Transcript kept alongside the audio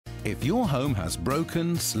If your home has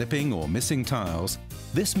broken, slipping or missing tiles,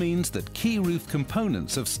 this means that key roof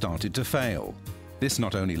components have started to fail. This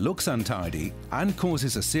not only looks untidy and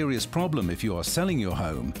causes a serious problem if you are selling your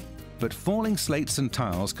home, but falling slates and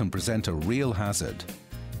tiles can present a real hazard.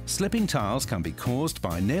 Slipping tiles can be caused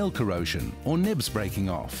by nail corrosion or nibs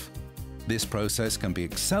breaking off. This process can be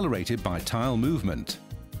accelerated by tile movement,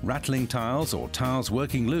 rattling tiles or tiles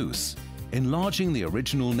working loose, enlarging the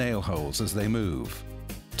original nail holes as they move.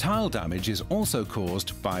 Tile damage is also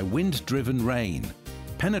caused by wind-driven rain,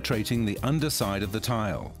 penetrating the underside of the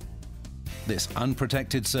tile. This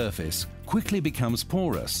unprotected surface quickly becomes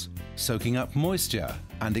porous, soaking up moisture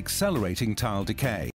and accelerating tile decay.